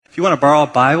If you want to borrow a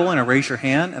Bible and raise your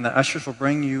hand, and the ushers will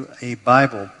bring you a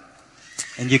Bible.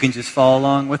 And you can just follow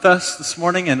along with us this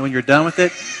morning, and when you're done with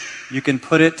it, you can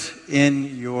put it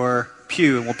in your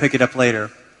pew, and we'll pick it up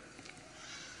later.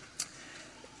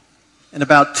 In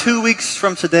about 2 weeks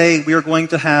from today, we are going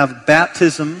to have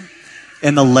baptism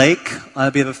in the lake.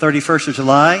 It'll be the 31st of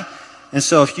July. And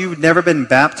so if you've never been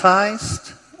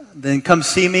baptized, then come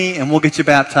see me, and we'll get you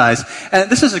baptized. And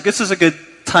this is a good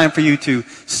time for you to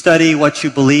study what you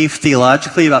believe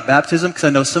theologically about baptism, because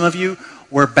I know some of you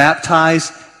were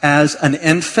baptized as an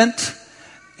infant,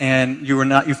 and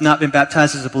you've not been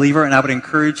baptized as a believer, and I would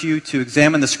encourage you to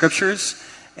examine the scriptures.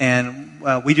 And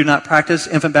we do not practice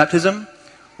infant baptism.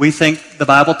 We think the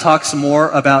Bible talks more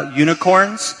about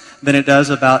unicorns than it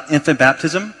does about infant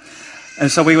baptism.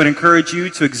 And so we would encourage you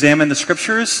to examine the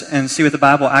scriptures and see what the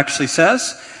Bible actually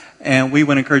says, and we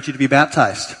would encourage you to be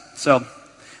baptized. So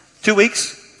 2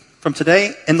 weeks from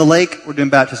today, in the lake, we're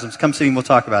doing baptisms. Come see me and we'll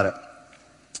talk about it.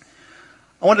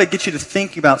 I wanted to get you to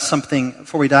think about something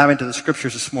before we dive into the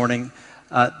scriptures this morning.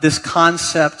 This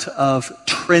concept of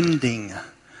trending.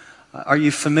 Are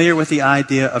you familiar with the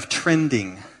idea of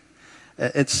trending?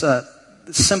 It's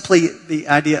simply the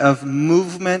idea of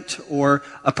movement or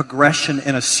a progression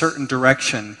in a certain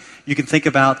direction. You can think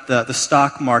about the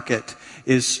stock market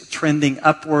is trending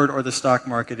upward, or the stock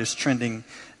market is trending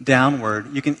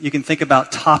downward. You can think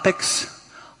about topics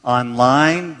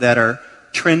online that are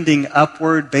trending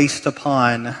upward based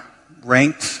upon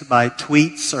ranked by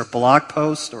tweets or blog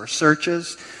posts or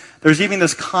searches. There's even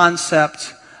this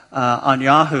concept on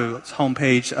Yahoo's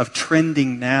homepage of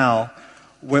trending now,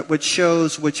 which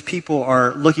shows which people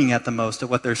are looking at the most, at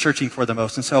what they're searching for the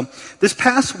most. And so this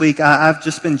past week, I've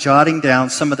just been jotting down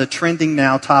some of the trending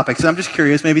now topics. And I'm just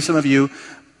curious, maybe some of you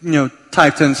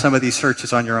typed in some of these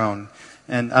searches on your own.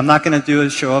 And I'm not going to do a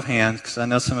show of hands, because I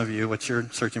know some of you, what you're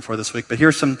searching for this week. But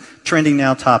here's some trending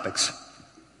now topics.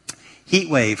 Heat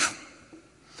wave.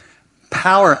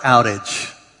 Power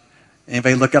outage.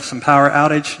 Anybody look up some power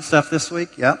outage stuff this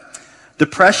week? Yeah.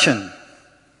 Depression.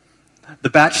 The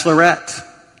Bachelorette.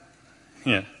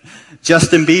 Yeah.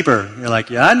 Justin Bieber. You're like,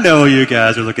 yeah, I know you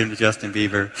guys are looking at Justin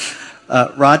Bieber.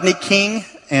 Rodney King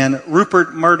and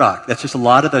Rupert Murdoch. That's just a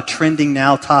lot of the trending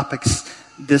now topics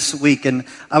this week. And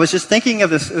I was just thinking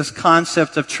of this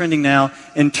concept of trending now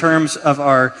in terms of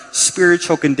our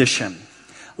spiritual condition.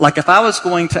 Like if I was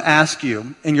going to ask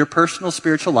you in your personal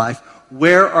spiritual life,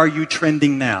 where are you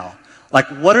trending now? Like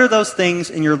what are those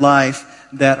things in your life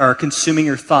that are consuming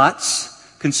your thoughts,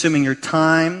 consuming your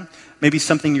time, maybe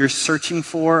something you're searching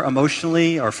for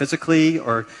emotionally or physically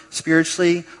or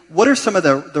spiritually? What are some of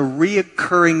the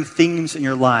reoccurring themes in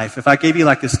your life? If I gave you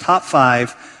like this top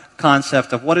 5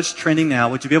 concept of what is trending now,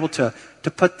 would you be able to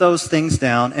put those things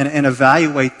down and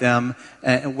evaluate them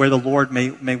where the Lord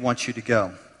may want you to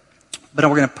go? But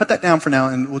we're going to put that down for now,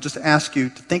 and we'll just ask you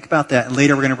to think about that, and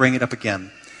later we're going to bring it up again.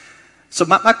 So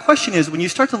my question is, when you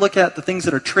start to look at the things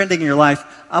that are trending in your life,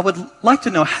 I would like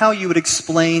to know how you would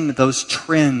explain those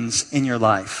trends in your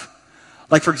life.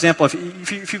 Like, for example,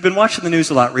 if you've been watching the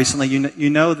news a lot recently, you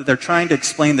know that they're trying to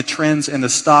explain the trends in the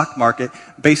stock market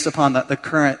based upon the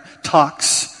current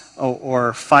talks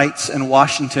or fights in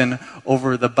Washington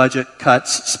over the budget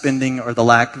cuts, spending, or the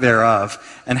lack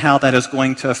thereof, and how that is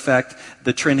going to affect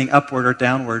the trending upward or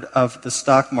downward of the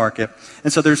stock market.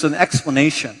 And so there's an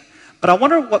explanation. But I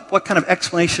wonder what kind of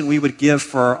explanation we would give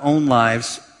for our own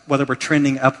lives, whether we're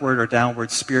trending upward or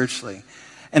downward spiritually.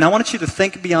 And I want you to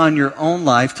think beyond your own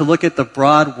life to look at the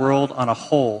broad world on a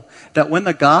whole. That when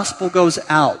the gospel goes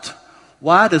out,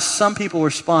 why does some people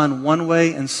respond one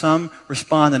way and some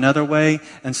respond another way,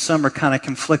 and some are kind of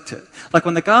conflicted? Like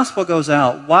when the gospel goes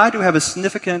out, why do we have a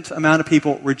significant amount of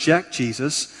people reject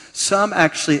Jesus? Some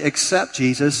actually accept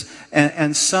Jesus,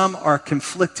 and some are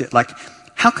conflicted. Like,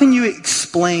 how can you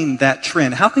explain that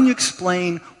trend? How can you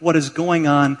explain what is going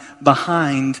on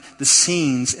behind the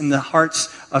scenes in the hearts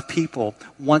of people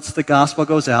once the gospel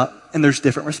goes out and there's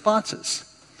different responses?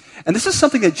 And this is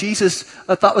something that Jesus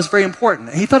thought was very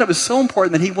important. He thought it was so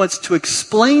important that he wants to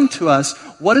explain to us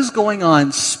what is going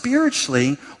on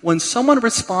spiritually when someone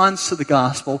responds to the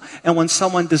gospel and when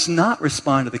someone does not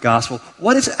respond to the gospel.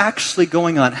 What is actually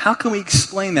going on? How can we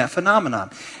explain that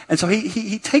phenomenon? And so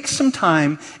he takes some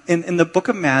time in the book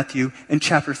of Matthew in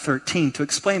chapter 13 to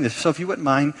explain this. So if you wouldn't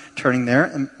mind turning there,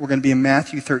 and we're going to be in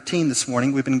Matthew 13 this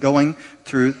morning. We've been going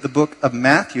through the book of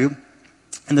Matthew.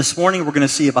 And this morning we're going to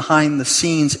see a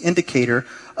behind-the-scenes indicator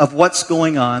of what's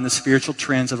going on, the spiritual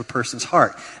trends of a person's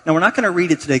heart. Now we're not going to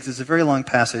read it today because it's a very long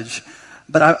passage,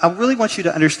 But I really want you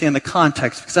to understand the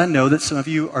context, because I know that some of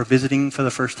you are visiting for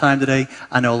the first time today.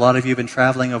 I know a lot of you have been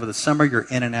traveling over the summer. You're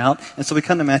in and out. And so we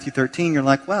come to Matthew 13. You're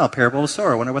like, wow, parable of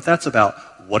sower. I wonder what that's about.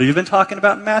 What have you been talking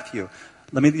about in Matthew?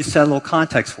 Let me just set a little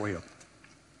context for you.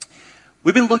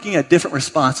 We've been looking at different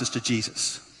responses to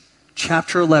Jesus.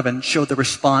 Chapter 11 showed the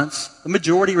response, the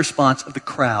majority response of the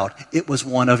crowd. It was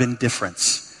one of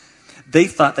indifference. They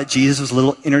thought that Jesus was a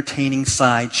little entertaining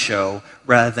sideshow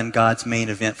rather than God's main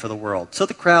event for the world. So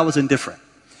the crowd was indifferent.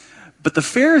 But the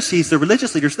Pharisees, the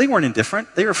religious leaders, they weren't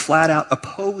indifferent. They were flat out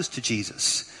opposed to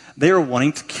Jesus. They were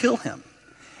wanting to kill him.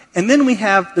 And then we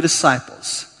have the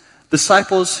disciples.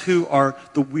 Disciples who are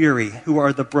the weary, who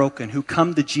are the broken, who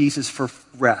come to Jesus for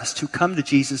rest, who come to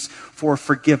Jesus for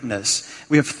forgiveness.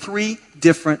 We have three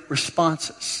different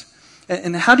responses.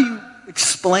 And how do you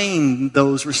explain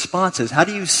those responses? How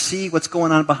do you see what's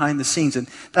going on behind the scenes? And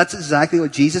that's exactly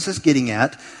what Jesus is getting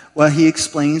at while he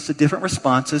explains the different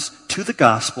responses to the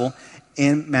gospel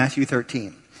in Matthew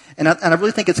 13. And I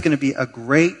really think it's going to be a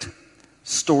great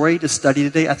story to study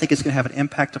today. I think it's going to have an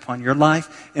impact upon your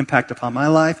life, impact upon my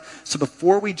life. So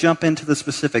before we jump into the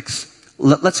specifics,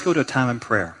 let's go to a time in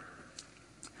prayer.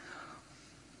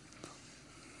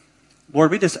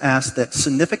 Lord, we just ask that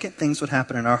significant things would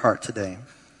happen in our heart today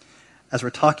as we're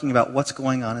talking about what's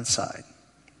going on inside.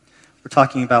 We're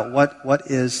talking about what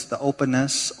is the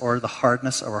openness or the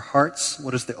hardness of our hearts.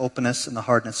 What is the openness and the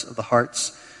hardness of the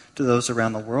hearts to those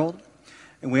around the world?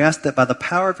 And we ask that by the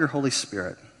power of your Holy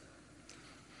Spirit,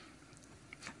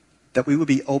 that we would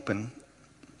be open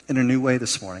in a new way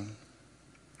this morning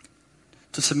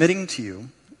to submitting to you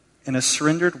in a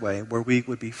surrendered way where we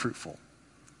would be fruitful,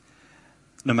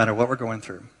 no matter what we're going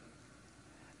through.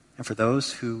 And for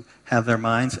those who have their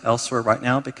minds elsewhere right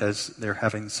now because they're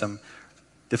having some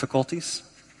difficulties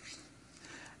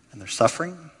and they're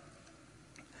suffering,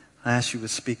 I ask you to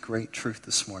speak great truth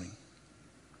this morning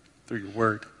through your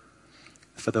word.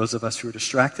 For those of us who are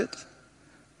distracted,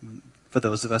 for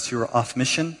those of us who are off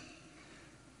mission,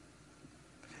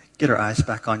 get our eyes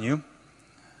back on you.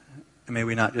 And may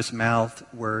we not just mouth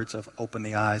words of open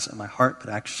the eyes of my heart,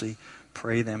 but actually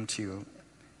pray them to you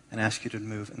and ask you to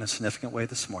move in a significant way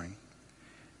this morning.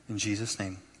 In Jesus'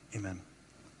 name, amen.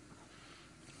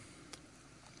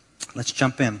 Let's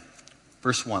jump in.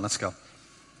 Verse 1, let's go.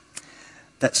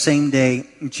 That same day,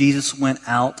 Jesus went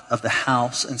out of the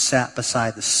house and sat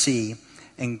beside the sea,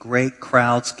 and great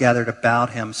crowds gathered about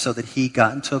him, so that he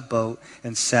got into a boat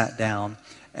and sat down,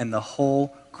 and the whole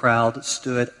crowd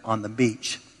stood on the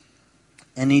beach.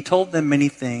 And he told them many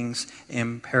things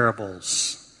in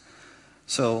parables.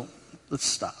 So let's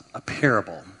stop. A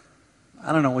parable.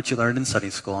 I don't know what you learned in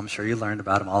Sunday school. I'm sure you learned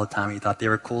about them all the time. You thought they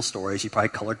were cool stories. You probably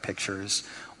colored pictures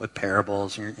with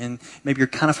parables. And maybe you're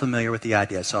kind of familiar with the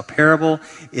idea. So a parable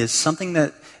is something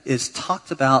that is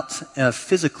talked about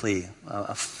physically.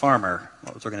 A farmer,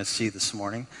 what we're going to see this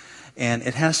morning. And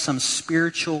it has some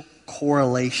spiritual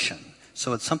correlation.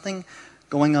 So it's something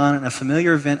going on in a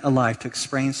familiar event of life to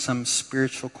explain some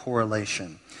spiritual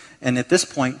correlation. And at this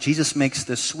point, Jesus makes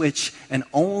the switch and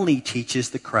only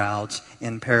teaches the crowds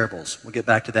in parables. We'll get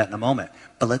back to that in a moment.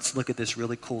 But let's look at this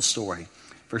really cool story.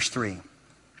 Verse 3.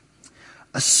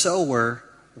 A sower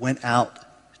went out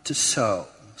to sow.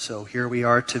 So here we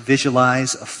are to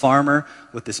visualize a farmer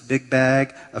with this big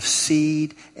bag of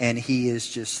seed, and he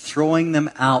is just throwing them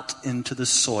out into the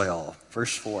soil.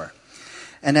 Verse 4.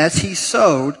 And as he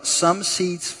sowed, some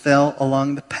seeds fell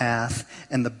along the path,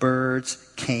 and the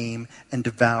birds came and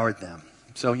devoured them.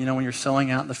 So, when you're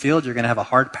sowing out in the field, you're going to have a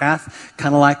hard path,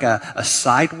 kind of like a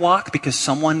sidewalk, because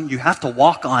you have to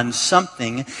walk on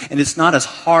something, and it's not as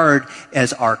hard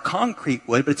as our concrete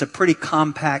would, but it's a pretty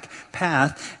compact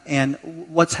path. And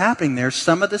what's happening there,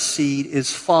 some of the seed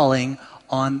is falling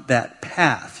on that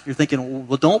path. You're thinking,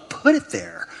 well, don't put it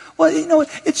there. Well,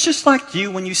 it's just like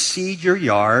you when you seed your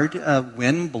yard.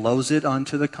 Wind blows it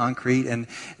onto the concrete and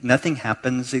nothing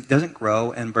happens. It doesn't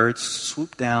grow, and birds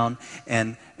swoop down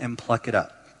and pluck it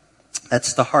up.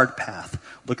 That's the hard path.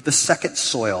 Look at the second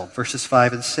soil, verses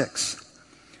 5 and 6.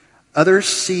 Other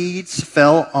seeds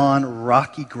fell on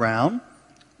rocky ground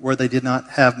where they did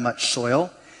not have much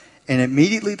soil, and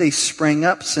immediately they sprang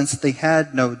up since they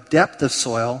had no depth of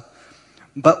soil.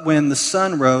 But when the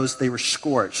sun rose, they were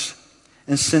scorched.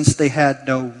 And since they had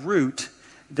no root,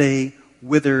 they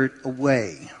withered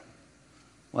away.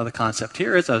 Well, the concept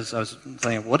here is, I was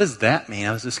saying, what does that mean?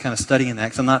 I was just kind of studying that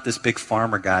because I'm not this big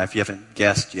farmer guy, if you haven't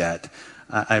guessed yet.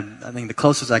 I think the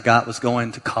closest I got was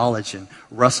going to college in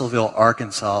Russellville,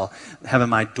 Arkansas, having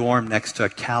my dorm next to a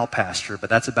cow pasture, but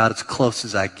that's about as close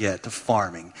as I get to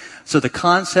farming. So the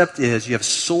concept is you have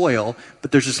soil,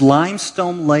 but there's this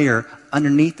limestone layer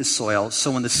underneath the soil.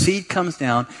 So when the seed comes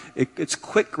down, it's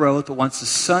quick growth, but once the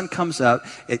sun comes up,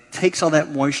 it takes all that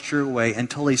moisture away and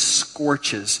totally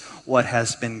scorches what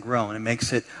has been grown. It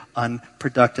makes it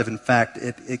unproductive. In fact,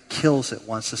 it kills it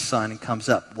once the sun comes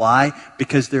up. Why?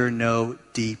 Because there are no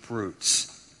deep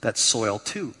roots. That's soil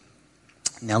 2.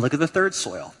 Now look at the third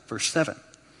soil, verse 7.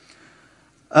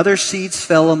 Other seeds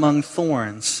fell among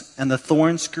thorns, and the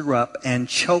thorns grew up and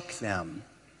choked them.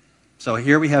 So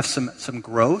here we have some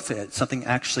growth. Something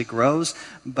actually grows,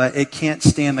 but it can't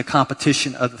stand the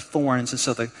competition of the thorns. And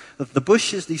so the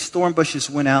bushes, these thorn bushes,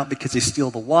 went out because they steal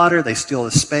the water, they steal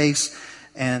the space,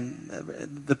 and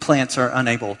the plants are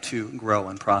unable to grow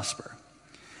and prosper.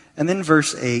 And then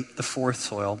verse 8, the fourth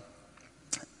soil.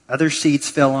 Other seeds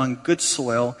fell on good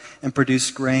soil and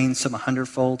produced grain, some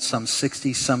 100-fold, some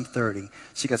 60, some 30.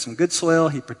 So you got some good soil,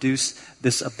 he produced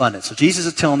this abundance. So Jesus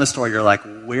is telling this story. You're like,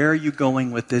 where are you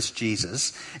going with this,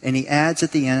 Jesus? And he adds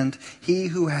at the end, he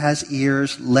who has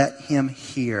ears, let him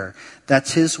hear.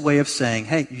 That's his way of saying,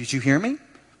 hey, did you hear me?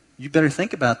 You better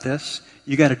think about this.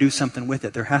 You got to do something with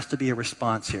it. There has to be a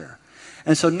response here.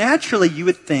 And so naturally you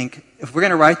would think, if we're going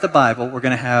to write the Bible, we're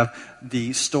going to have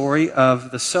the story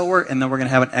of the sower and then we're going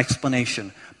to have an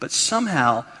explanation. But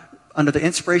somehow, under the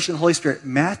inspiration of the Holy Spirit,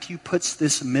 Matthew puts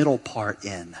this middle part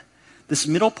in. This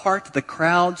middle part that the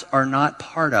crowds are not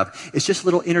part of. It's just a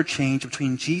little interchange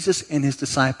between Jesus and his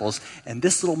disciples. And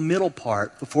this little middle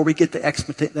part, before we get the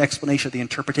explanation, the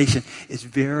interpretation, is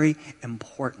very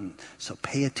important. So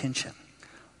pay attention.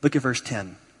 Look at verse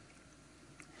 10.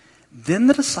 Then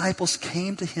the disciples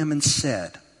came to him and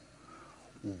said,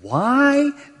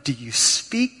 why do you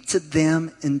speak to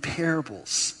them in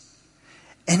parables?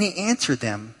 And he answered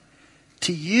them,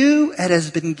 to you it has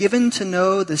been given to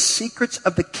know the secrets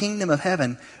of the kingdom of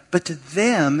heaven, but to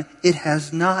them it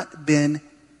has not been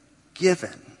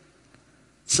given.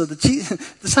 So the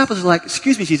disciples are like,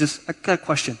 excuse me, Jesus, I got a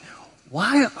question.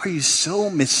 Why are you so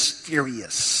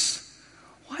mysterious?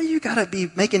 Why you got to be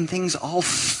making things all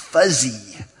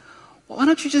fuzzy? Why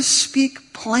don't you just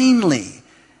speak plainly?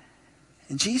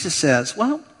 And Jesus says,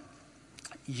 well,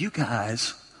 you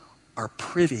guys are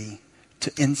privy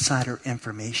to insider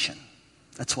information.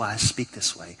 That's why I speak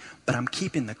this way. But I'm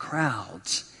keeping the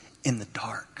crowds in the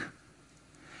dark.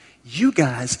 You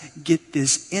guys get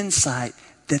this insight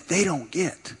that they don't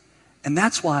get. And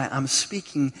that's why I'm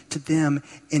speaking to them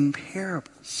in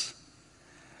parables.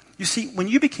 You see, when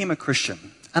you became a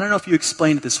Christian, I don't know if you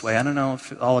explained it this way. I don't know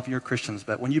if all of you are Christians,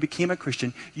 but when you became a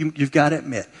Christian, you've got to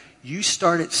admit, you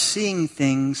started seeing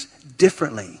things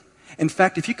differently. In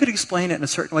fact, if you could explain it in a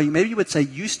certain way, maybe you would say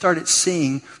you started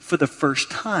seeing for the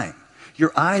first time.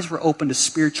 Your eyes were open to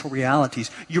spiritual realities.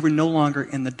 You were no longer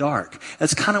in the dark.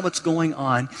 That's kind of what's going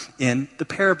on in the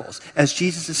parables. As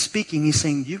Jesus is speaking, he's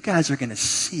saying, you guys are going to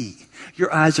see.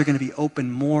 Your eyes are going to be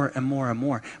open more and more and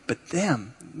more. But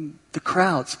them, the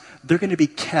crowds, they're going to be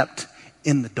kept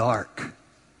in the dark.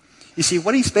 You see,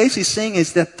 what he's basically saying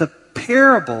is that the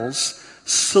parables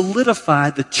solidify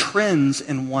the trends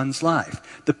in one's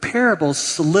life. The parables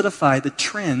solidify the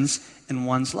trends in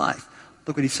one's life.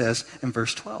 Look what he says in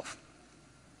verse 12.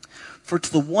 For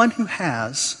to the one who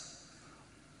has,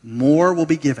 more will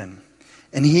be given,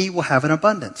 and he will have an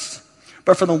abundance.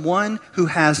 But for the one who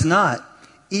has not,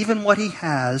 even what he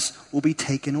has will be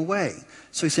taken away.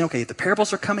 So he's saying, okay, the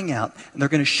parables are coming out, and they're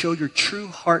going to show your true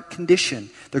heart condition.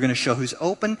 They're going to show who's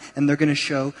open, and they're going to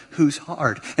show who's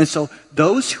hard. And so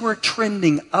those who are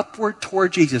trending upward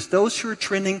toward Jesus, those who are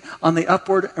trending on the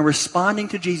upward and responding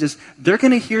to Jesus, they're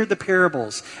going to hear the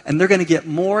parables, and they're going to get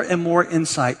more and more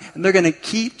insight, and they're going to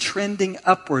keep trending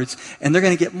upwards, and they're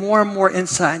going to get more and more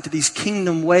insight into these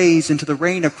kingdom ways, into the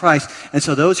reign of Christ. And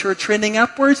so those who are trending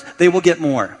upwards, they will get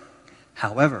more.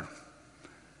 However,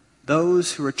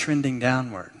 those who are trending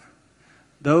downward,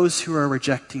 those who are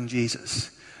rejecting Jesus,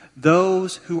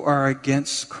 those who are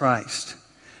against Christ,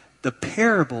 the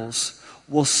parables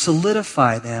will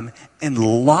solidify them and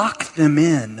lock them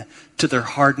in to their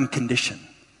hardened condition.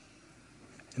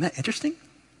 Isn't that interesting?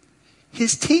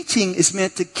 His teaching is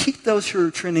meant to keep those who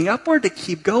are trending upward, to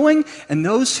keep going, and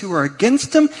those who are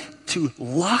against him, to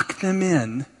lock them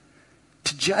in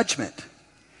to judgment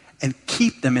and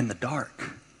keep them in the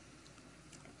dark.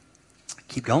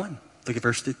 Keep going. Look at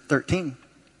verse 13.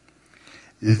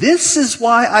 This is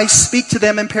why I speak to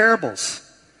them in parables,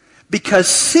 because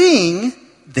seeing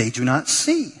they do not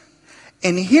see,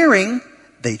 and hearing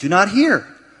they do not hear,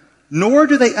 nor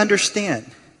do they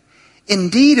understand.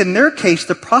 Indeed, in their case,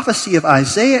 the prophecy of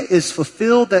Isaiah is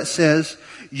fulfilled that says,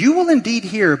 you will indeed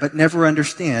hear but never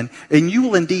understand, and you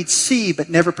will indeed see but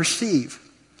never perceive.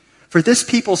 For this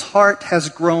people's heart has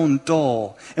grown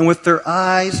dull, and with their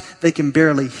eyes they can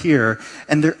barely hear,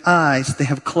 and their eyes they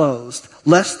have closed,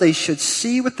 lest they should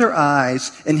see with their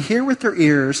eyes, and hear with their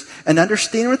ears, and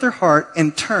understand with their heart,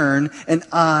 and turn, and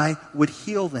I would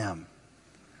heal them.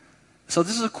 So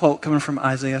this is a quote coming from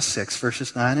Isaiah 6,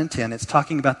 verses 9 and 10. It's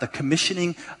talking about the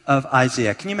commissioning of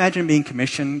Isaiah. Can you imagine being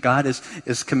commissioned? God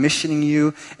is commissioning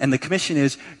you, and the commission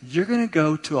is, you're going to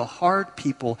go to a hard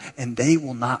people, and they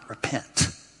will not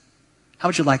repent. How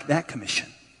would you like that commission?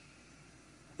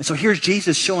 And so here's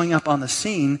Jesus showing up on the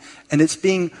scene, and it's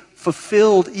being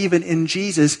fulfilled even in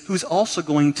Jesus, who's also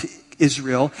going to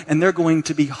Israel, and they're going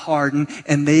to be hardened,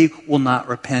 and they will not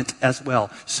repent as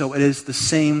well. So it is the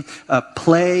same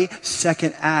play,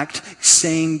 second act,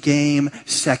 same game,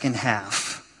 second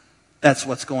half. That's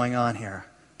what's going on here.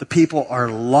 The people are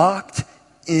locked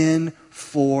in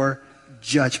for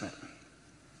judgment.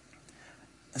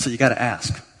 And so you got to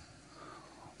ask,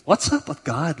 what's up with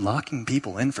God locking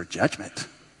people in for judgment?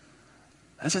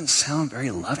 That doesn't sound very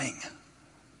loving.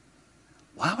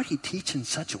 Why would he teach in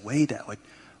such a way that would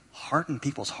harden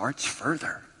people's hearts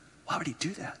further? Why would he do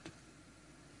that?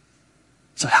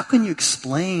 So how can you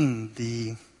explain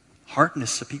the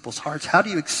hardness of people's hearts? How do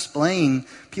you explain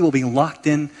people being locked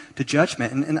in to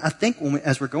judgment? And I think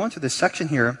as we're going through this section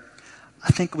here,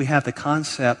 I think we have the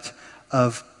concept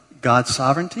of God's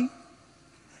sovereignty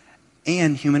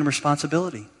and human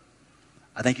responsibility.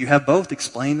 I think you have both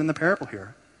explained in the parable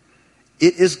here.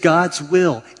 It is God's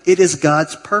will. It is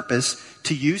God's purpose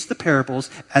to use the parables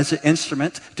as an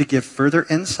instrument to give further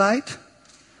insight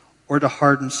or to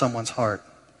harden someone's heart.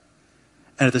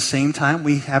 And at the same time,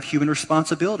 we have human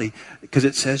responsibility because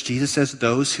Jesus says,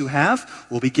 those who have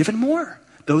will be given more.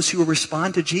 Those who will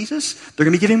respond to Jesus, they're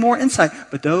going to be giving more insight.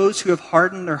 But those who have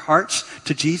hardened their hearts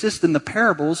to Jesus, then the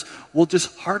parables will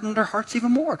just harden their hearts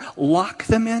even more, lock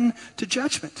them in to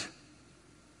judgment.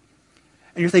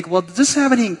 And you're thinking, well, does this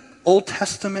have any Old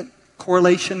Testament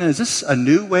correlation? Is this a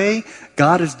new way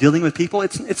God is dealing with people?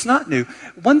 It's not new.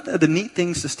 One of the neat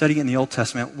things to study in the Old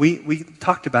Testament, we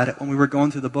talked about it when we were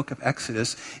going through the book of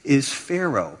Exodus, is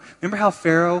Pharaoh. Remember how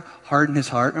Pharaoh hardened his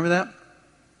heart? Remember that?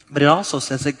 But it also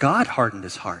says that God hardened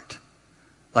his heart.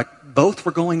 Like both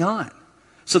were going on.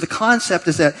 So the concept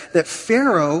is that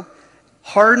Pharaoh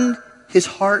hardened his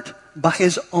heart by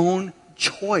his own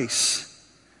choice.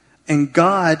 And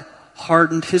God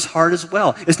hardened his heart as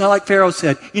well. It's not like Pharaoh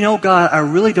said, God, I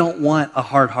really don't want a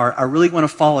hard heart. I really want to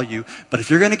follow you. But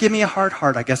if you're going to give me a hard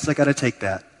heart, I guess I got to take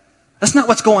that. That's not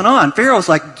what's going on. Pharaoh's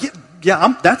like,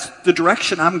 that's the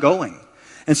direction I'm going.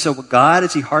 And so God,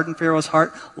 as he hardened Pharaoh's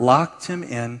heart, locked him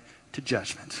in to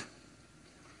judgment.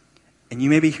 And you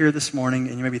may be here this morning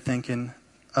and you may be thinking,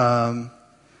 I'm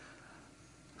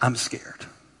scared.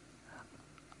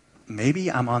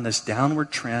 Maybe I'm on this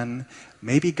downward trend.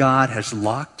 Maybe God has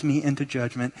locked me into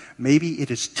judgment. Maybe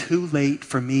it is too late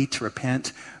for me to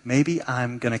repent. Maybe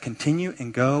I'm going to continue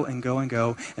and go and go and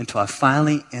go until I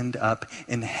finally end up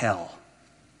in hell.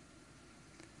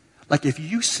 Like if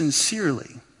you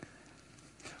sincerely,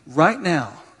 right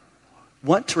now,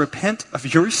 want to repent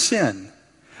of your sin,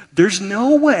 there's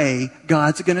no way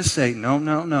God's going to say, no,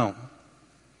 no, no.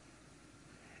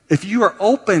 If you are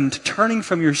open to turning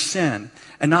from your sin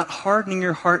and not hardening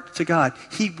your heart to God,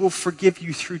 he will forgive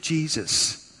you through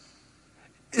Jesus.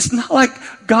 It's not like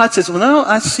God says, well, no,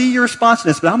 I see your response to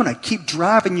this, but I'm going to keep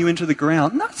driving you into the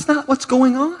ground. No, that's not what's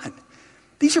going on.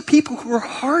 These are people who are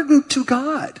hardened to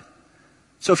God.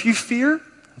 So if you fear,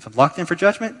 if I'm locked in for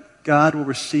judgment, God will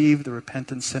receive the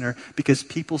repentant sinner because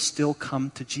people still come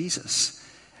to Jesus.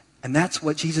 And that's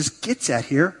what Jesus gets at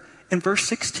here in verse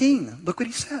 16. Look what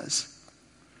he says.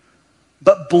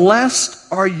 But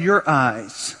blessed are your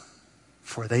eyes,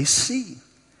 for they see,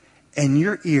 and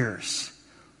your ears,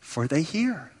 for they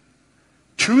hear.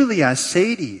 Truly I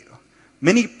say to you,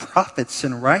 many prophets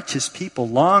and righteous people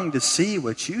longed to see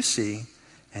what you see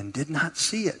and did not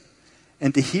see it,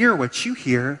 and to hear what you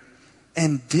hear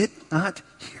and did not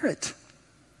hear it.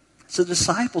 So the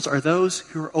disciples are those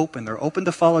who are open. They're open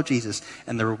to follow Jesus.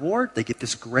 And the reward, they get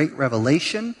this great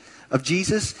revelation of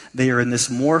Jesus. They are in this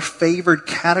more favored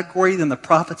category than the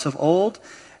prophets of old.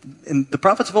 And the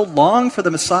prophets of old long for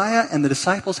the Messiah, and the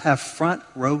disciples have front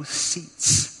row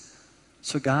seats.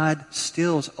 So God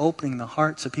still is opening the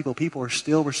hearts of people. People are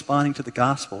still responding to the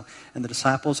gospel, and the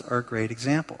disciples are a great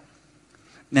example.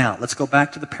 Now, let's go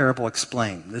back to the parable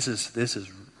explained. This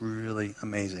is really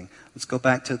amazing. Let's go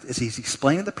back to, as he's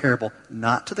explaining the parable,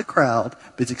 not to the crowd,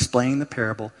 but he's explaining the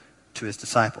parable to his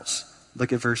disciples.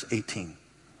 Look at verse 18.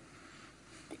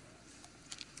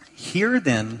 Hear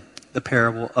then the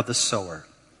parable of the sower.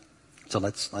 So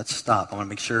let's stop. I want to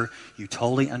make sure you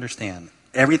totally understand.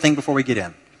 everything before we get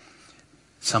in.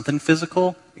 Something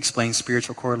physical explains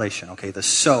spiritual correlation. Okay, the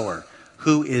sower.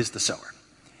 Who is the sower?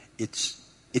 It's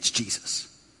Jesus.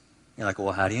 You're like,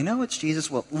 well, how do you know it's Jesus?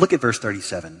 Well, look at verse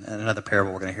 37, and another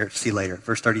parable we're going to see later.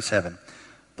 Verse 37.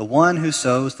 The one who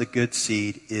sows the good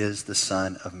seed is the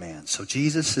Son of Man. So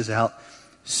Jesus is out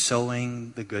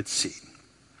sowing the good seed.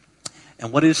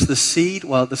 And what is the seed?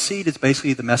 Well, the seed is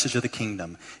basically the message of the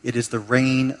kingdom. It is the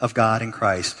reign of God in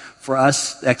Christ. For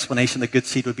us, the explanation of the good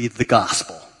seed would be the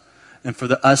gospel. And for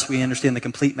us, we understand the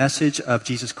complete message of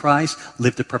Jesus Christ,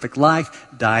 lived a perfect life,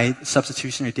 died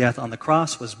substitutionary death on the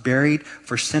cross, was buried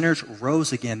for sinners,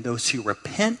 rose again. Those who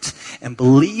repent and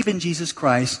believe in Jesus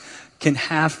Christ can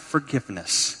have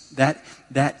forgiveness. That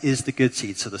is the good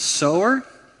seed. So the sower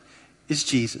is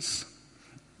Jesus.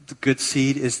 The good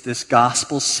seed is this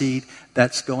gospel seed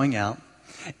that's going out.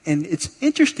 And it's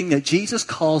interesting that Jesus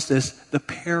calls this the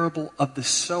parable of the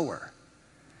sower.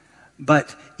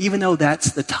 But even though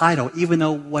that's the title, even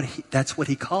though that's what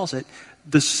he calls it,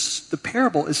 the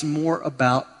parable is more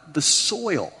about the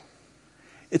soil.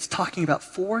 It's talking about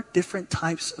 4 different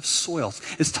types of soils.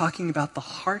 It's talking about the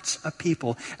hearts of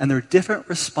people and their different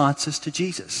responses to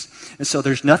Jesus. And so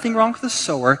there's nothing wrong with the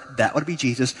sower. That would be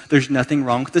Jesus. There's nothing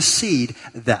wrong with the seed.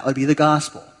 That would be the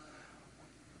gospel.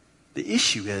 The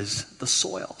issue is the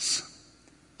soils.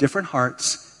 Different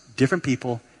hearts, different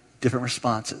people, different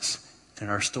responses. In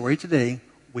our story today,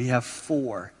 we have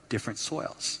 4 different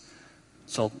soils.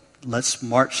 So let's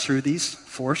march through these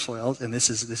 4 soils, and this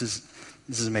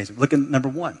is amazing. Look at number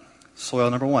 1, soil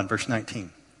number 1, verse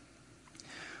 19.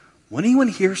 When anyone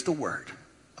hears the word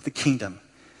of the kingdom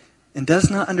and does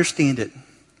not understand it,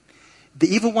 the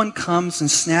evil one comes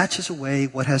and snatches away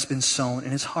what has been sown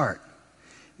in his heart.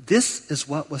 This is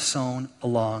what was sown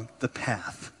along the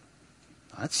path.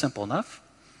 That's simple enough.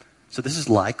 So this is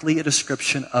likely a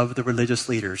description of the religious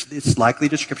leaders. It's likely a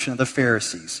description of the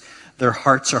Pharisees. Their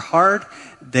hearts are hard.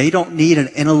 They don't need an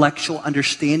intellectual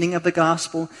understanding of the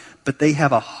gospel, but they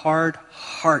have a hard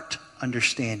heart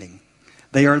understanding.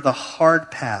 They are the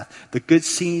hard path. The good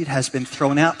seed has been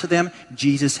thrown out to them.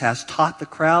 Jesus has taught the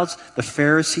crowds. The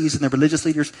Pharisees and the religious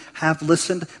leaders have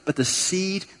listened, but the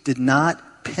seed did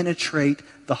not penetrate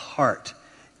the heart.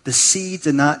 The seed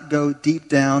did not go deep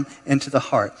down into the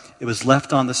heart. It was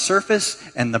left on the surface,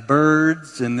 and the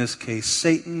birds, in this case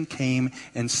Satan, came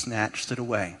and snatched it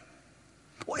away.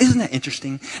 Well, isn't that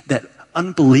interesting that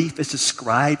unbelief is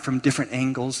described from different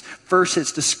angles? First,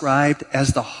 it's described as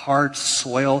the hard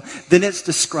soil. Then it's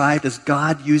described as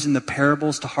God using the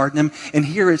parables to harden them. And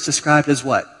here it's described as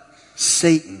what?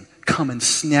 Satan coming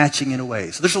snatching it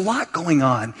away. So there's a lot going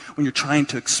on when you're trying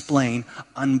to explain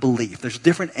unbelief. There's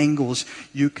different angles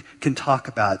you can talk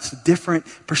about. It's a different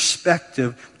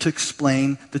perspective to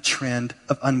explain the trend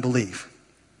of unbelief.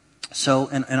 So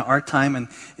in our time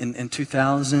in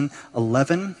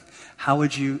 2011, how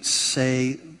would you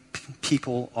say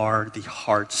people are the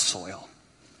hard soil?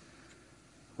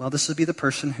 Well, this would be the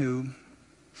person who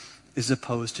is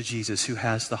opposed to Jesus, who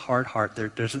has the hard heart. There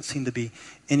doesn't seem to be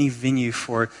any venue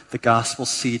for the gospel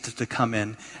seed to come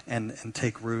in and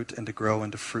take root and to grow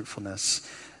into fruitfulness.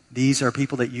 These are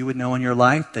people that you would know in your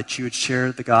life, that you would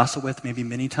share the gospel with maybe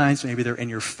many times. Maybe they're in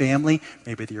your family,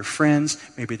 maybe they're your friends,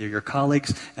 maybe they're your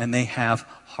colleagues, and they have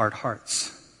hard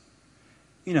hearts.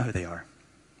 You know who they are.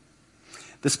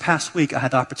 This past week, I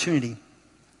had the opportunity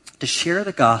to share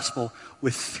the gospel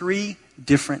with 3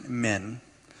 different men,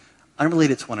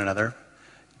 unrelated to one another,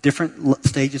 different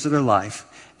stages of their life,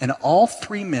 and all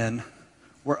 3 men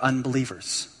were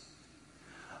unbelievers.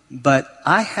 But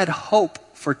I had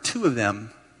hope for 2 of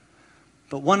them,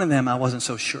 but one of them I wasn't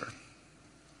so sure.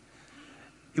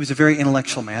 He was a very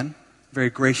intellectual man, very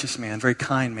gracious man, very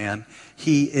kind man.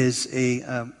 He is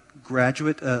a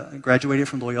graduated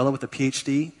from Loyola with a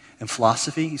PhD in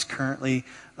philosophy. He's currently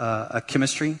a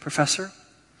chemistry professor.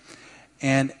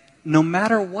 And no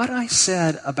matter what I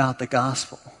said about the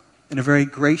gospel, in a very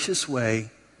gracious way,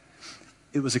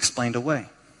 it was explained away.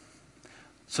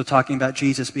 So talking about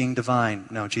Jesus being divine,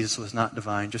 no, Jesus was not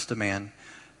divine, just a man.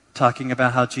 Talking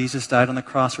about how Jesus died on the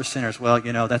cross for sinners, well,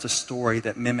 that's a story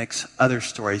that mimics other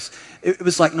stories. It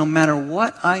was like no matter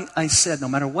what I said, no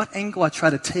matter what angle I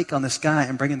tried to take on this guy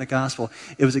and bring in the gospel,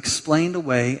 it was explained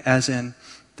away as in,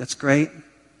 that's great,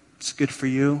 it's good for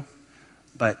you,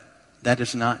 but that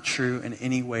is not true in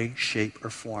any way, shape, or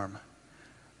form.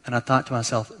 And I thought to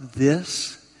myself,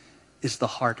 this is the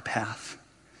hard path.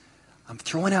 I'm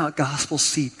throwing out gospel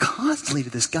seed constantly to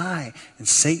this guy, and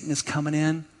Satan is coming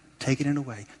in, taking it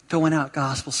away. Throwing out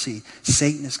gospel seed.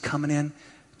 Satan is coming in,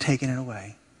 taking it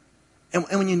away. And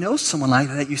when you know someone like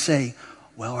that, you say,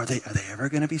 well, are they ever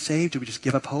going to be saved? Do we just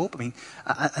give up hope? I mean,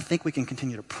 I think we can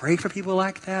continue to pray for people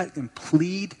like that and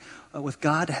plead with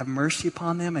God to have mercy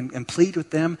upon them and plead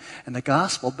with them and the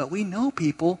gospel. But we know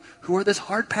people who are this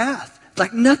hard path.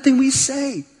 Like nothing we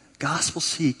say, gospel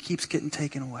seed keeps getting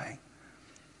taken away.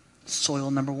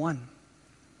 Soil number 1.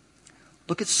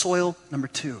 Look at soil number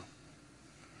 2.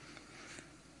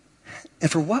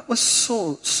 And for what was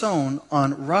sown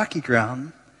on rocky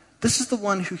ground, this is the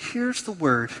one who hears the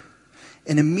word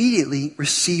and immediately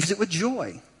receives it with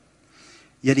joy.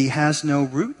 Yet he has no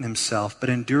root in himself, but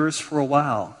endures for a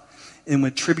while. And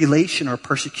when tribulation or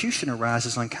persecution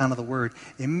arises on account of the word,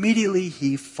 immediately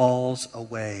he falls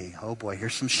away. Oh boy,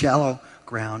 here's some shallow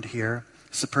ground here.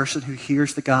 It's the person who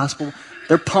hears the gospel.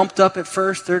 They're pumped up at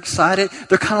first. They're excited.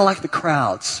 They're kind of like the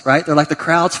crowds, right? They're like the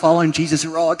crowds following Jesus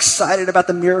who are all excited about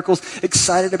the miracles,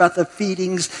 excited about the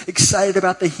feedings, excited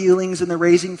about the healings and the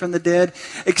raising from the dead,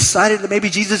 excited that maybe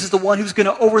Jesus is the one who's going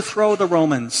to overthrow the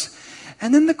Romans.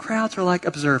 And then the crowds are like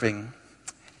observing.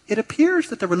 It appears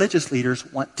that the religious leaders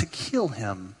want to kill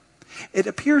him. It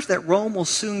appears that Rome will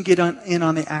soon get in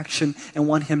on the action and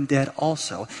want him dead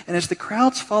also. And as the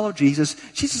crowds follow Jesus,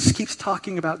 Jesus keeps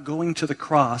talking about going to the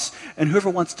cross. And whoever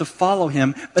wants to follow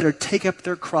him better take up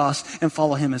their cross and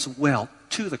follow him as well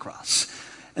to the cross.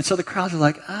 And so the crowds are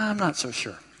like, I'm not so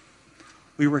sure.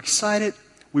 We were excited.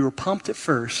 We were pumped at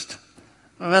first.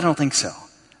 Well, I don't think so.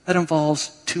 That involves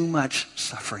too much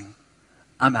suffering.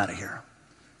 I'm out of here.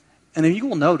 And then you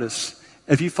will notice,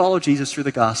 if you follow Jesus through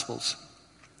the Gospels,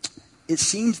 it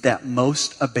seems that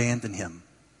most abandon him.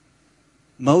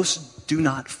 Most do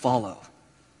not follow.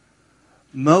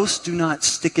 Most do not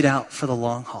stick it out for the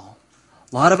long haul.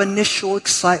 A lot of initial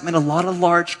excitement, a lot of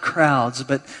large crowds,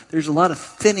 but there's a lot of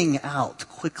thinning out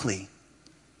quickly.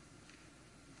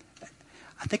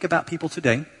 I think about people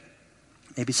today,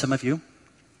 maybe some of you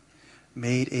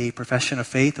made a profession of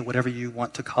faith, or whatever you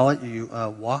want to call it. You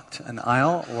walked an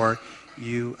aisle, or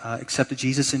you accepted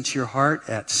Jesus into your heart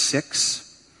at 6,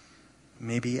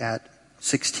 maybe at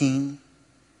 16,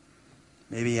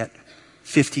 maybe at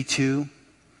 52.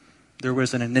 There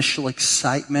was an initial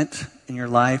excitement in your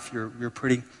life. You're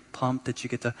pretty pumped that you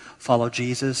get to follow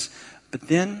Jesus. But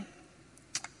then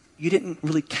you didn't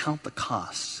really count the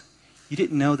costs. You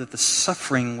didn't know that the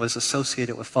suffering was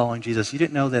associated with following Jesus. You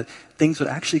didn't know that things would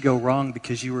actually go wrong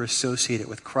because you were associated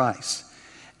with Christ.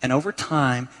 And over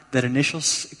time, that initial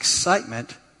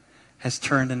excitement has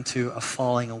turned into a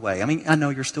falling away. I mean, I know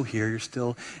you're still here, you're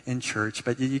still in church,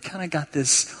 but you kind of got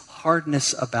this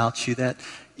hardness about you that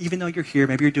even though you're here,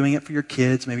 maybe you're doing it for your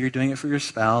kids, maybe you're doing it for your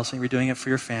spouse, maybe you're doing it for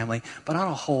your family, but on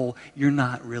a whole, you're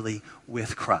not really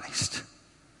with Christ.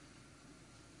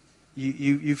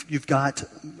 You've got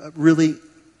really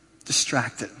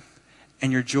distracted,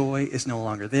 and your joy is no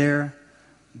longer there,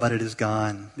 but it is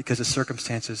gone because the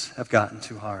circumstances have gotten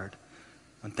too hard.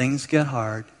 When things get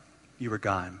hard, you are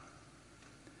gone.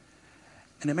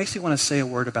 And it makes me want to say a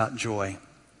word about joy,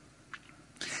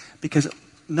 because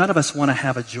none of us want to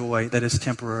have a joy that is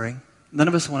temporary. None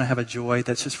of us want to have a joy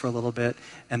that's just for a little bit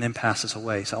and then passes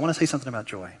away. So I want to say something about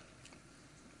joy.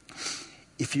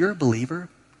 If you're a believer,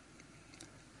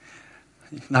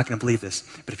 you're not going to believe this,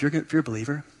 but if you're a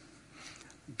believer,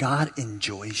 God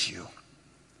enjoys you.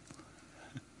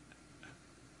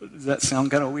 Does that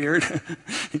sound kind of weird?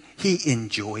 He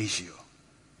enjoys you.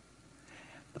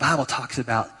 The Bible talks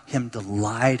about him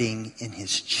delighting in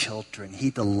his children.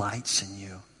 He delights in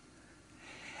you.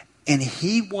 And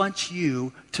he wants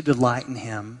you to delight in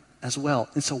him as well.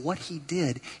 And so what he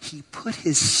did, he put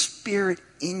his Spirit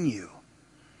in you,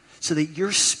 so that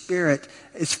your spirit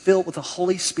is filled with the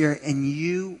Holy Spirit and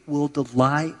you will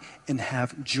delight and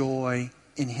have joy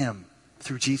in him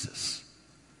through Jesus.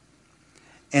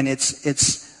 And I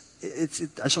just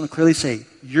want to clearly say,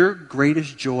 your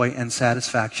greatest joy and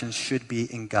satisfaction should be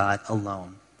in God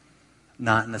alone.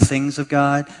 Not in the things of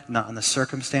God, not in the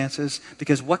circumstances.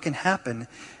 Because what can happen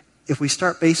if we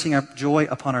start basing our joy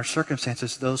upon our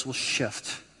circumstances, those will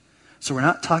shift. So we're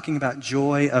not talking about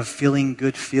joy of feeling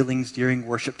good feelings during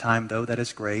worship time, though that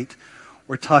is great.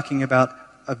 We're talking about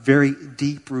a very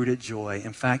deep-rooted joy.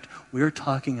 In fact, we're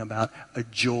talking about a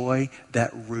joy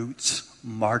that roots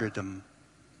martyrdom.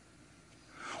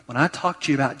 When I talk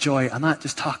to you about joy, I'm not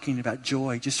just talking about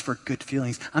joy just for good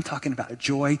feelings. I'm talking about a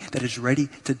joy that is ready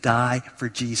to die for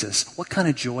Jesus. What kind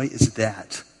of joy is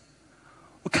that?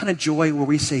 What kind of joy where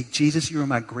we say, Jesus, you are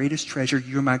my greatest treasure.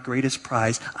 You are my greatest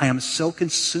prize. I am so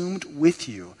consumed with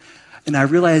you. And I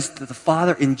realize that the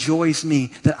Father enjoys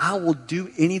me, that I will do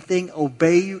anything,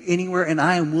 obey you anywhere, and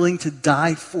I am willing to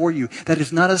die for you. That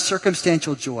is not a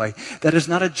circumstantial joy. That is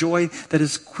not a joy that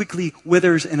is quickly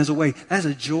withers and is away. That is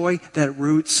a joy that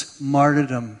roots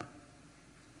martyrdom.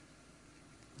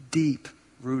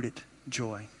 Deep-rooted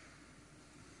joy.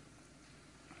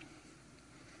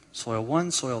 Soil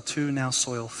 1, soil 2, now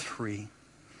soil 3.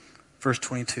 Verse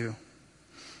 22.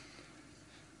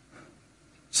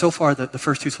 So far, the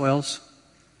first two soils,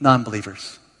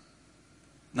 non-believers.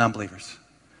 Non-believers.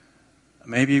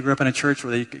 Maybe you grew up in a church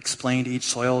where they explained each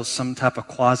soil as some type of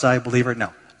quasi-believer.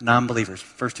 No, non-believers.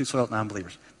 First two soils,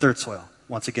 non-believers. Third soil,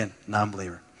 once again,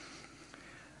 non-believer.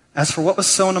 As for what was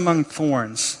sown among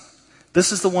thorns,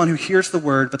 this is the one who hears the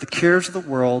word, but the cares of the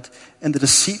world and the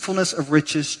deceitfulness of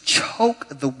riches choke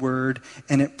the word,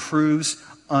 and it proves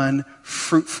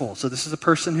unfruitful. So this is a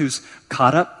person who's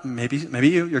caught up, maybe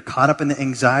you're caught up in the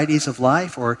anxieties of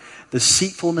life or the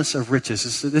deceitfulness of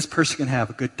riches. This person can have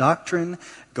a good doctrine,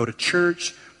 go to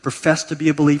church, profess to be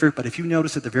a believer, but if you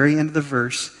notice at the very end of the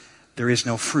verse, there is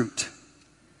no fruit.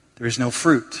 There is no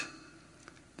fruit.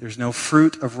 There's no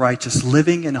fruit of righteous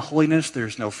living and holiness.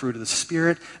 There's no fruit of the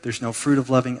Spirit. There's no fruit of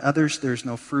loving others. There's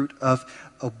no fruit of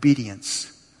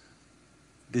obedience.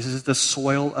 This is the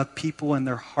soil of people in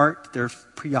their heart. They're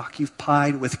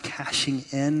preoccupied with cashing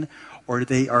in, or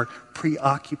they are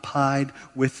preoccupied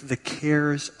with the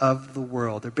cares of the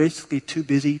world. They're basically too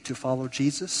busy to follow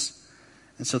Jesus.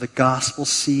 And so the gospel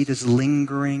seed is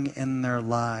lingering in their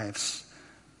lives,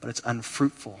 but it's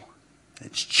unfruitful.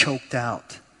 It's choked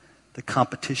out. The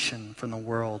competition from the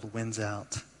world wins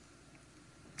out.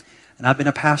 And I've been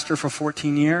a pastor for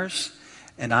 14 years.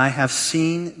 And I have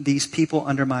seen these people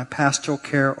under my pastoral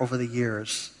care over the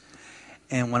years.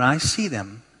 And when I see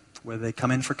them, whether they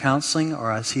come in for counseling,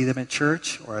 or I see them at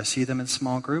church, or I see them in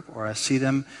small group, or I see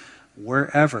them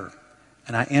wherever,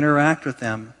 and I interact with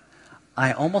them,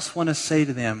 I almost want to say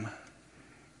to them,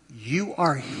 you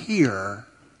are here,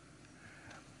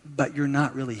 but you're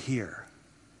not really here.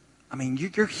 I mean,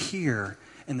 you're here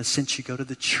in the sense you go to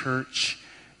the church,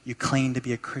 you claim to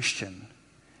be a Christian,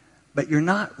 but you're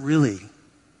not really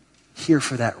here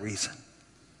for that reason.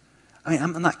 I mean,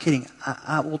 I'm not kidding.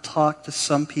 I will talk to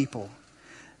some people,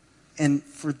 and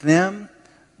for them,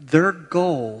 their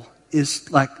goal is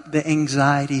like the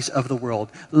anxieties of the world.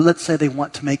 Let's say they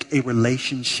want to make a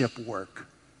relationship work.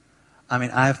 I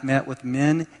mean, I've met with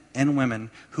men and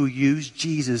women who use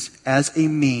Jesus as a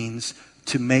means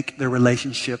to make their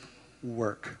relationship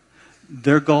work.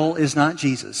 Their goal is not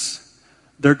Jesus.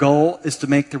 Their goal is to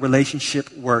make the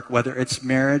relationship work, whether it's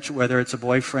marriage, whether it's a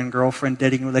boyfriend, girlfriend,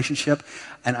 dating relationship.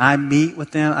 And I meet with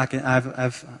them. I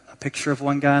have a picture of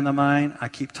one guy in the mind. I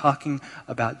keep talking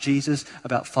about Jesus,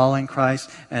 about following Christ,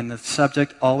 and the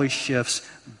subject always shifts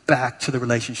back to the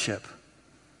relationship.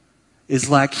 It's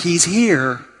like he's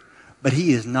here, but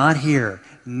he is not here.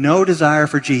 No desire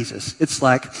for Jesus. It's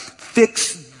like,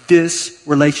 fix this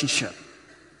relationship.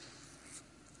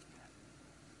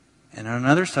 And on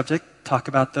another subject, talk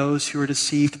about those who are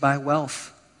deceived by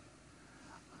wealth.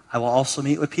 I will also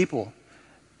meet with people.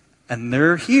 And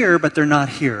they're here, but they're not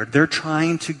here. They're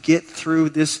trying to get through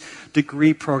this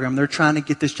degree program. They're trying to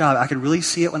get this job. I could really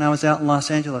see it when I was out in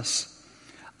Los Angeles.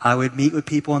 I would meet with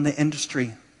people in the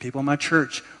industry, people in my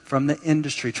church from the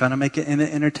industry, trying to make it in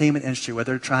the entertainment industry,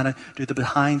 whether they're trying to do the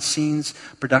behind-scenes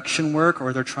production work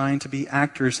or they're trying to be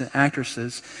actors and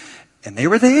actresses. And they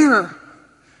were there,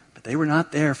 but they were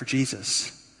not there for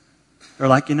Jesus. They're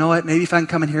like, you know what, maybe if I can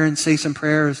come in here and say some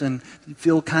prayers and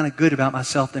feel kind of good about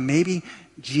myself, then maybe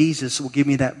Jesus will give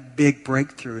me that big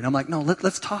breakthrough. And I'm like, no,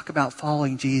 let's talk about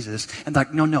following Jesus. And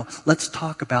like, no, let's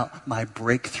talk about my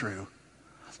breakthrough.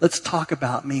 Let's talk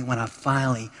about me when I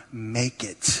finally make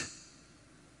it.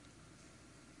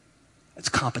 It's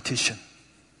competition.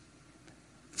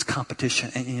 It's competition.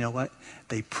 And you know what?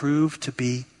 They prove to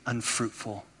be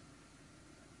unfruitful.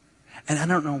 And I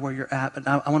don't know where you're at, but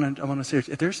I want to say,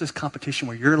 if there's this competition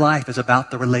where your life is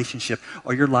about the relationship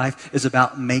or your life is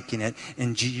about making it,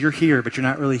 and you're here, but you're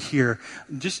not really here,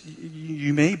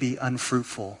 you may be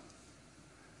unfruitful.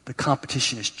 The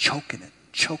competition is choking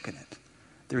it.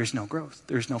 There is no growth.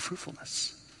 There is no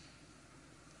fruitfulness.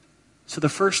 So the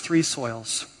first three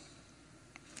soils,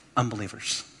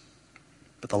 unbelievers.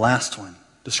 But the last one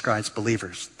describes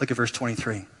believers. Look at verse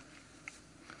 23.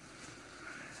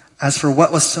 As for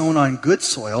what was sown on good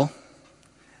soil,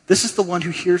 this is the one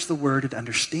who hears the word and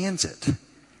understands it.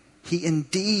 He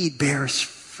indeed bears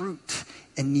fruit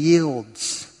and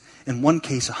yields, in one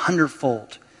case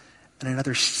 100-fold, and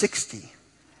another 60,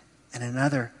 and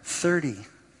another 30.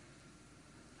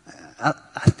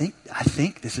 I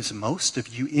think this is most of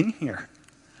you in here.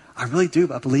 I really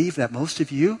do. I believe that most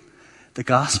of you, the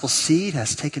gospel seed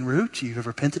has taken root. You have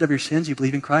repented of your sins. You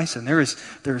believe in Christ. And there's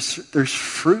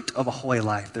fruit of a holy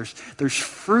life. There's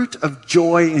fruit of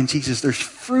joy in Jesus. There's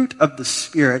fruit of the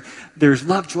Spirit. There's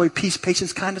love, joy, peace,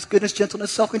 patience, kindness, goodness,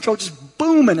 gentleness, self-control just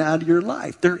booming out of your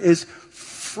life. There is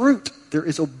fruit. There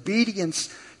is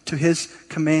obedience to his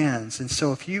commands. And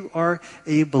so if you are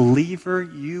a believer,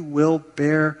 you will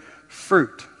bear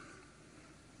fruit.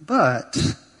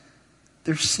 But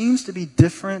there seems to be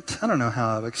different, I don't know how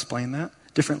I would explain that,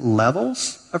 different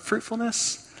levels of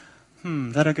fruitfulness.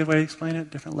 Is that a good way to explain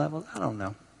it? Different levels? I don't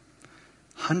know.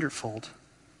 100-fold,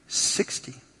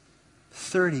 60,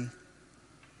 30.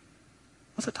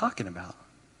 What's it talking about?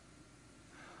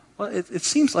 Well, it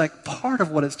seems like part of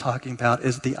what it's talking about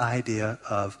is the idea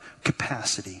of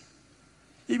capacity.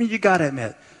 I mean, you got to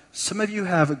admit, some of you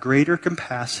have a greater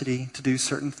capacity to do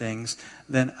certain things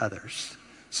than others.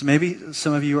 So maybe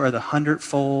some of you are the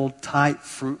 100-fold type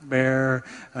fruit bearer.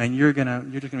 I mean, you're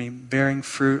just gonna be bearing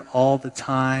fruit all the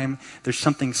time. There's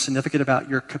something significant about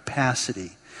your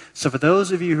capacity. So for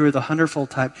those of you who are the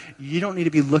 100-fold type, you don't need to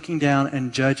be looking down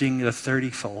and judging the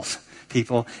 30-fold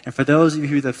people. And for those of you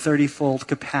who are the 30-fold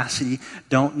capacity,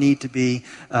 don't need to be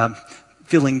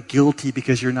feeling guilty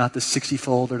because you're not the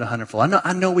 60-fold or the 100-fold.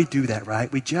 I know we do that,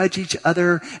 right? We judge each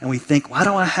other and we think, why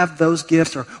don't I have those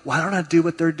gifts? Or why don't I do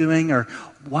what they're doing? Or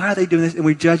why are they doing this? And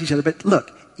we judge each other. But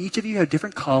look, each of you have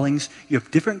different callings. You have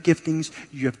different giftings.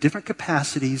 You have different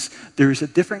capacities. There's a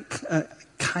different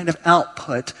kind of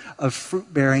output of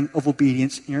fruit bearing, of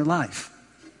obedience in your life.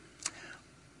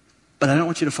 But I don't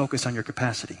want you to focus on your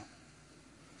capacity.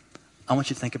 I want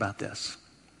you to think about this.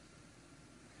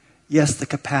 Yes, the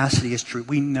capacity is true.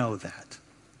 We know that.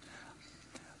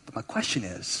 But my question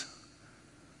is,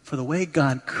 for the way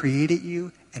God created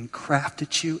you and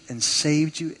crafted you and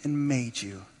saved you and made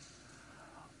you,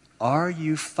 are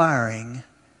you firing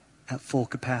at full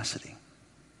capacity?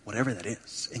 Whatever that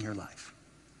is in your life.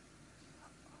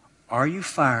 Are you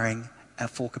firing at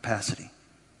full capacity?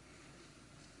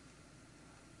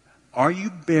 Are you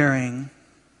bearing,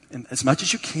 as much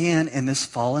as you can in this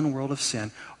fallen world of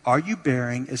sin, are you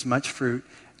bearing as much fruit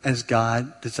as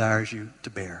God desires you to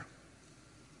bear?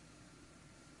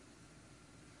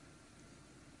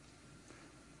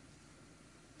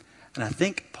 And I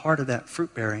think part of that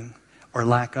fruit bearing, or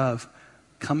lack of,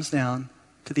 comes down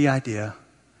to the idea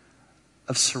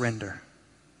of surrender.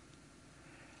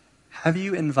 Have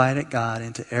you invited God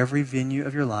into every venue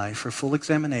of your life for full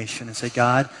examination and say,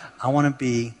 God, I want to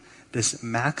be this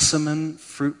maximum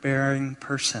fruit-bearing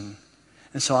person.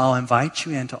 And so I'll invite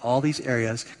you into all these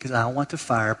areas because I want to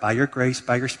fire, by your grace,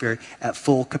 by your Spirit, at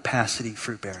full capacity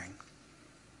fruit-bearing.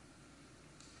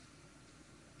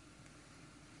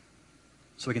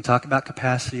 So we can talk about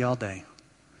capacity all day.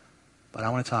 But I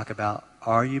want to talk about,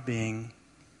 are you being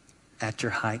at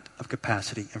your height of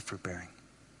capacity and fruit-bearing?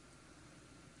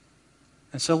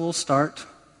 And so we'll start,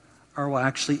 or we'll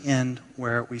actually end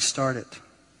where we started.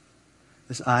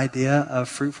 This idea of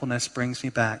fruitfulness brings me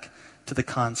back to the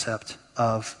concept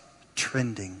of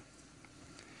trending.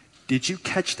 Did you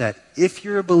catch that? If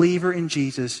you're a believer in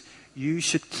Jesus, you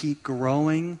should keep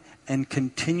growing and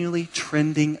continually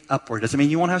trending upward. Doesn't mean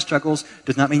you won't have struggles.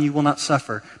 Does not mean you will not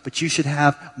suffer. But you should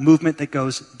have movement that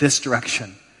goes this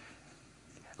direction.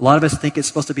 A lot of us think it's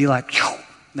supposed to be like,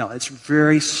 no, it's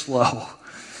very slow.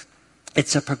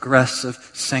 It's a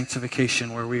progressive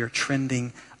sanctification where we are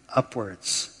trending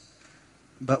upwards.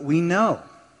 But we know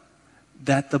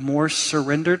that the more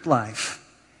surrendered life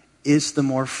is the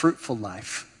more fruitful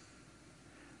life.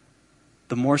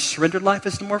 The more surrendered life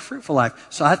is the more fruitful life.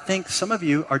 So I think some of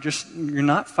you are you're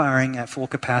not firing at full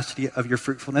capacity of your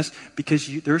fruitfulness because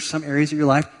there's some areas of your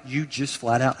life you just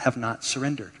flat out have not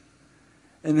surrendered.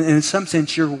 And in some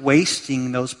sense, you're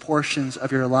wasting those portions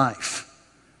of your life.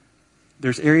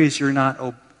 There's areas you're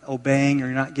not obeying or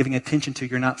you're not giving attention to.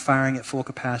 You're not firing at full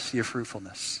capacity of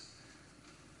fruitfulness.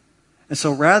 And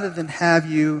so rather than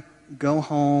have you go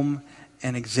home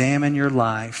and examine your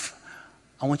life,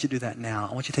 I want you to do that now.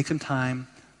 I want you to take some time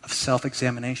of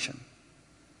self-examination.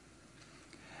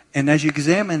 And as you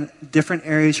examine different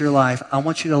areas of your life, I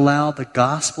want you to allow the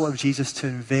gospel of Jesus to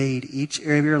invade each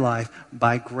area of your life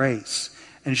by grace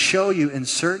and show you in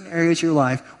certain areas of your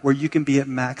life where you can be at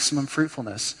maximum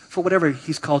fruitfulness for whatever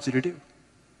he's called you to do.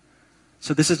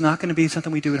 So this is not going to be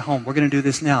something we do at home. We're going to do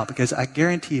this now because I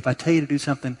guarantee if I tell you to do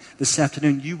something this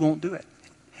afternoon, you won't do it.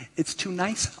 It's too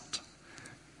nice out.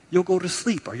 You'll go to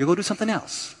sleep or you'll go do something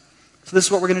else. So this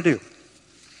is what we're going to do.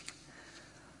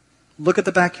 Look at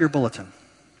the back of your bulletin.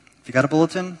 If you got a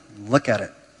bulletin, look at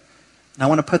it. And I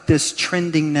want to put this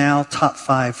trending now top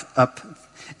 5 up.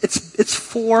 It's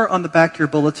 4 on the back of your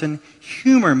bulletin.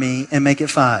 Humor me and make it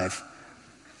 5.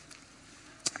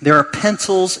 There are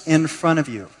pencils in front of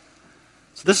you.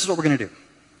 So this is what we're going to do.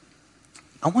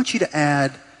 I want you to I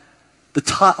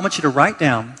want you to write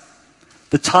down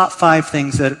the top 5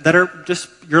 things that are just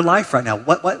your life right now.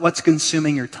 What's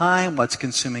consuming your time? What's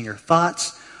consuming your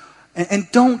thoughts? And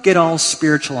don't get all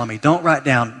spiritual on me. Don't write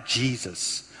down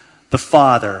Jesus, the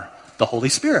Father, the Holy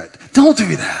Spirit. Don't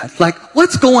do that. Like,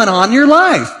 what's going on in your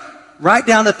life? Write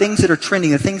down the things that are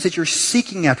trending, the things that you're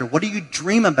seeking after. What do you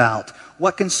dream about?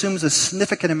 What consumes a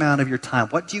significant amount of your time?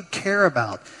 What do you care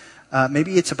about?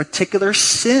 Maybe it's a particular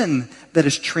sin that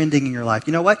is trending in your life.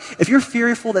 You know what? If you're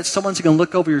fearful that someone's going to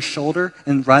look over your shoulder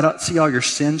and see all your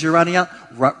sins you're writing out,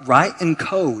 write in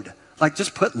code. Like,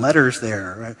 just put letters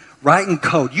there. Right? Write in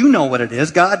code. You know what it is.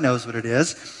 God knows what it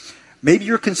is. Maybe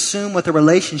you're consumed with a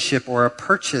relationship or a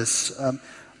purchase.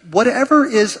 Whatever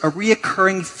is a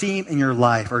reoccurring theme in your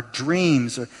life, or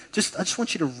dreams, I just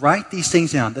want you to write these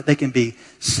things down, that they can be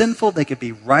sinful, they can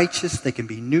be righteous, they can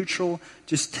be neutral.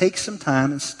 Just take some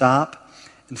time and stop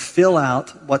and fill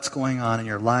out what's going on in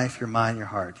your life, your mind, your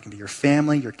heart. It can be your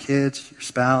family, your kids, your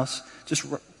spouse. Just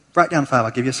write down 5.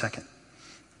 I'll give you a second.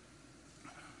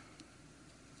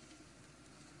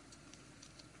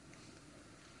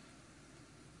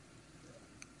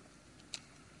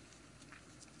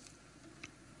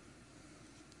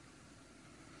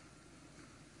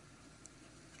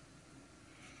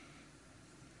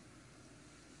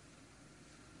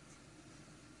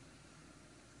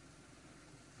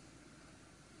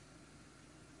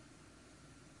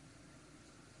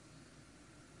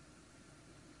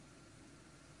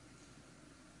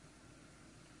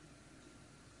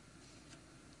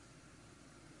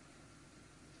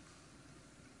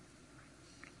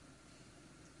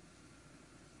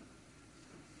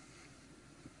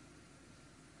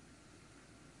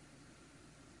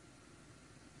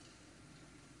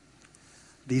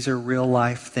 These are real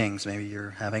life things. Maybe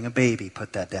you're having a baby,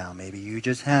 put that down. Maybe you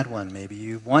just had one. Maybe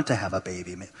you want to have a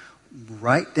baby.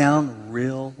 Write down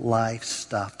real life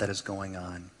stuff that is going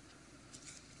on.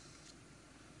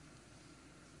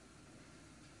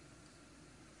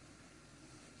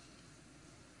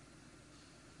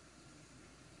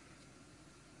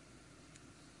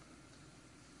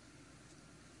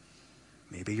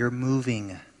 Maybe you're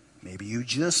moving. Maybe you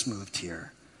just moved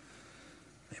here.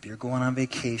 Maybe you're going on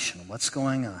vacation. What's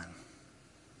going on?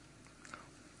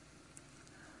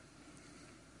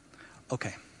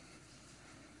 Okay.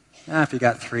 If you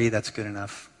got 3, that's good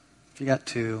enough. If you got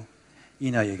 2,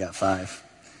 you know you got 5.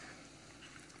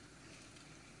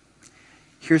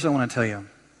 Here's what I want to tell you.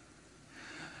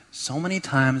 So many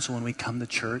times when we come to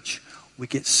church, we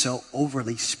get so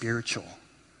overly spiritual.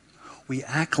 We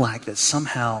act like that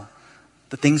somehow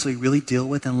the things we really deal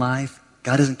with in life,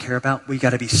 God doesn't care about. We got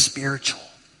to be spiritual.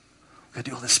 We got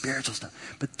to do all this spiritual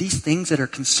stuff. But these things that are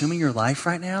consuming your life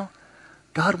right now,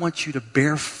 God wants you to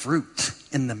bear fruit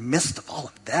in the midst of all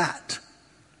of that.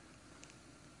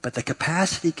 But the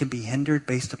capacity can be hindered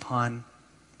based upon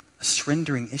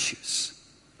surrendering issues.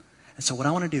 And so what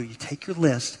I want to do, you take your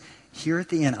list. Here at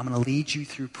the end, I'm going to lead you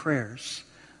through prayers,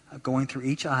 going through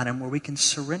each item where we can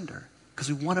surrender. Because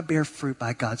we want to bear fruit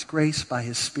by God's grace, by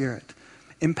His Spirit,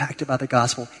 impacted by the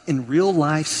gospel in real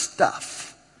life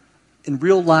stuff, in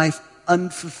real life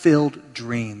unfulfilled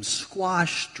dreams,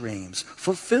 squashed dreams,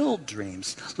 fulfilled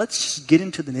dreams. Let's just get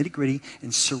into the nitty-gritty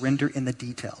and surrender in the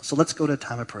details. So let's go to a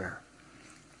time of prayer.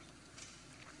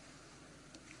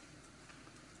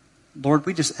 Lord,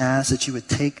 we just ask that you would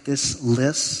take this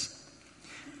list,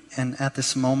 and at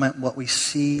this moment, what we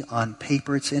see on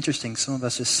paper, it's interesting. Some of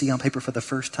us just see on paper for the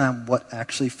first time what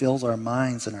actually fills our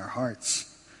minds and our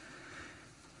hearts.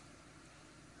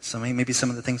 So maybe some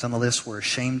of the things on the list we're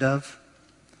ashamed of.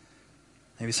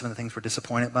 Maybe some of the things we're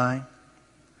disappointed by.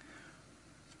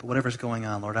 But whatever's going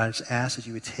on, Lord, I just ask that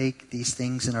you would take these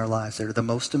things in our lives that are the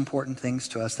most important things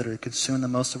to us, that are consuming the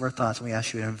most of our thoughts, and we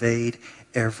ask you to invade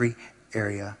every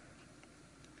area.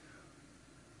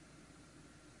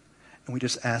 And we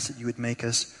just ask that you would make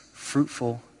us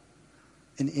fruitful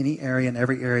in any area and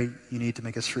every area you need to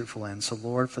make us fruitful in. So,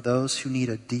 Lord, for those who need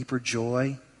a deeper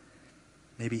joy,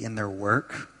 maybe in their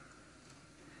work,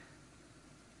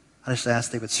 I just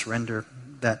ask they would surrender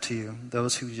that to you.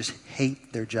 Those who just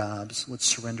hate their jobs would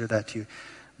surrender that to you.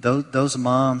 Those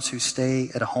moms who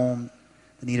stay at home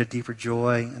that need a deeper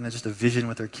joy and just a vision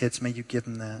with their kids, may you give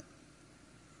them that.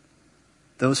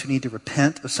 Those who need to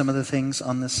repent of some of the things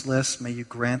on this list, may you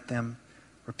grant them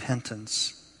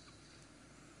repentance.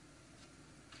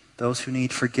 Those who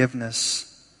need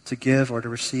forgiveness, to give or to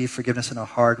receive forgiveness in a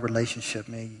hard relationship,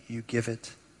 may you give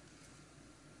it.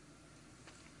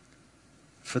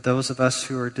 For those of us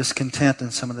who are discontent in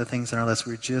some of the things in our lives,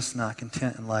 we're just not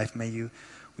content in life.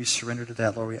 We surrender to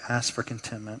that, Lord. We ask for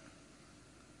contentment.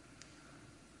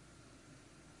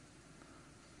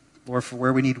 Lord, for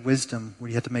where we need wisdom, where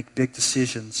you have to make big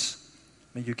decisions,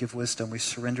 may you give wisdom. We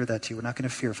surrender that to you. We're not going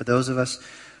to fear. For those of us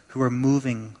who are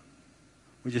moving,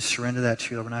 we just surrender that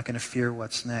to you, Lord. We're not going to fear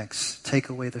what's next. Take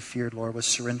away the fear, Lord. We'll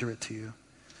surrender it to you.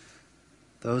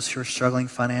 Those who are struggling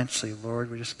financially, Lord,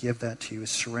 we just give that to you. We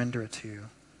surrender it to you.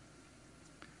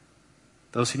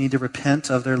 Those who need to repent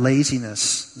of their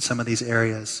laziness in some of these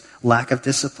areas, lack of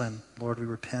discipline, Lord, we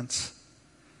repent.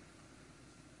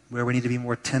 Where we need to be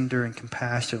more tender and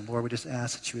compassionate, Lord, we just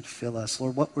ask that you would fill us.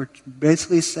 Lord, what we're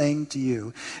basically saying to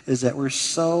you is that we're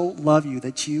so love you,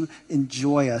 that you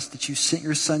enjoy us, that you sent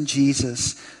your son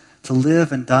Jesus to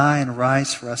live and die and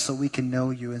rise for us so we can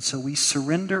know you. And so we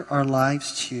surrender our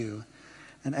lives to you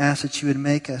and ask that you would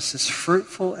make us as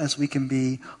fruitful as we can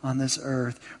be on this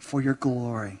earth for your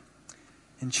glory.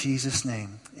 In Jesus'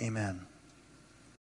 name, amen.